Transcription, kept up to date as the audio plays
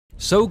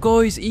So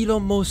guys,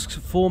 Elon Musk's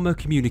former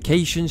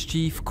communications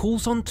chief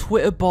calls on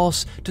Twitter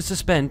boss to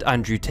suspend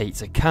Andrew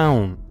Tate's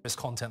account. There's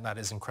content that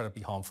is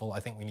incredibly harmful. I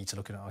think we need to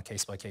look at it on a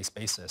case-by-case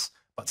basis.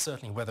 But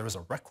certainly where there is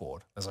a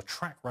record, there's a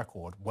track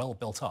record well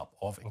built up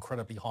of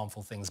incredibly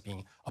harmful things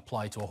being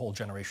applied to a whole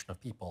generation of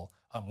people,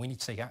 we need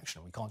to take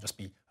action. We can't just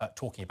be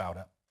talking about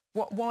it.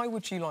 Why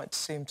would you like to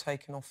see him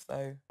taken off,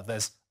 though?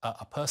 There's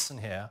a person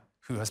here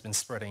who has been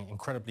spreading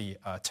incredibly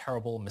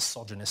terrible,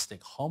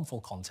 misogynistic,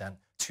 harmful content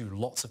to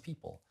lots of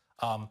people.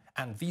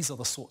 And these are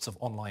the sorts of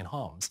online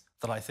harms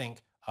that I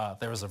think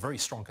there is a very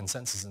strong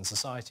consensus in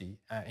society,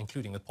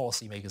 including with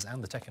policymakers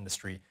and the tech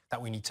industry,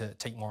 that we need to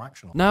take more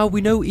action on. Now,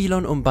 we know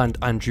Elon unbanned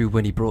Andrew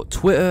when he brought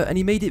Twitter, and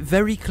he made it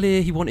very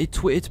clear he wanted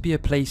Twitter to be a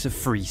place of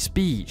free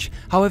speech.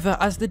 However,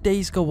 as the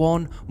days go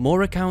on,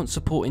 more accounts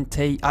supporting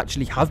Tate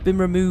actually have been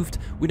removed.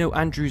 We know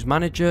Andrew's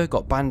manager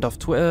got banned off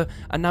Twitter,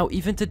 and now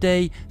even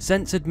today,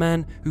 Censored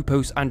Men, who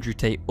post Andrew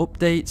Tate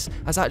updates,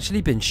 has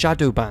actually been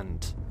shadow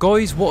banned.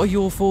 Guys, what are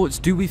your thoughts?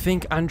 Do we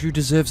think Andrew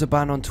deserves a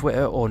ban on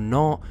Twitter or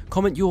not?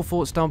 Comment your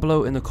thoughts down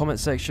below in the comment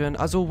section.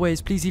 As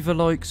always, please either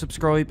like,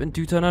 subscribe, and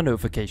do turn our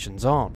notifications on.